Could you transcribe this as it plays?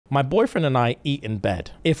My boyfriend and I eat in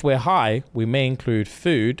bed. If we're high, we may include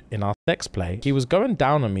food in our sex play. He was going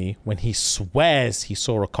down on me when he swears he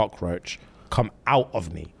saw a cockroach come out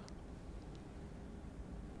of me.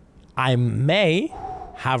 I may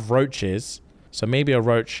have roaches, so maybe a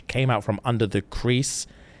roach came out from under the crease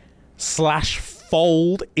 /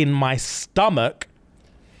 fold in my stomach.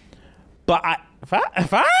 But I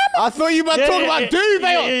thought you were talking about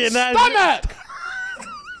duvet stomach.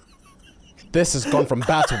 This has gone from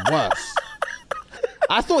bad to worse.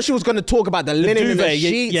 I thought she was going to talk about the linen in the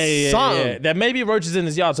sheets. Yeah. There may be roaches in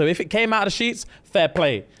his yard, so if it came out of the sheets, fair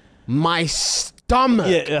play. My stomach.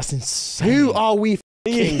 Yeah, that's insane. Who are we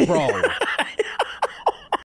f***ing, bro?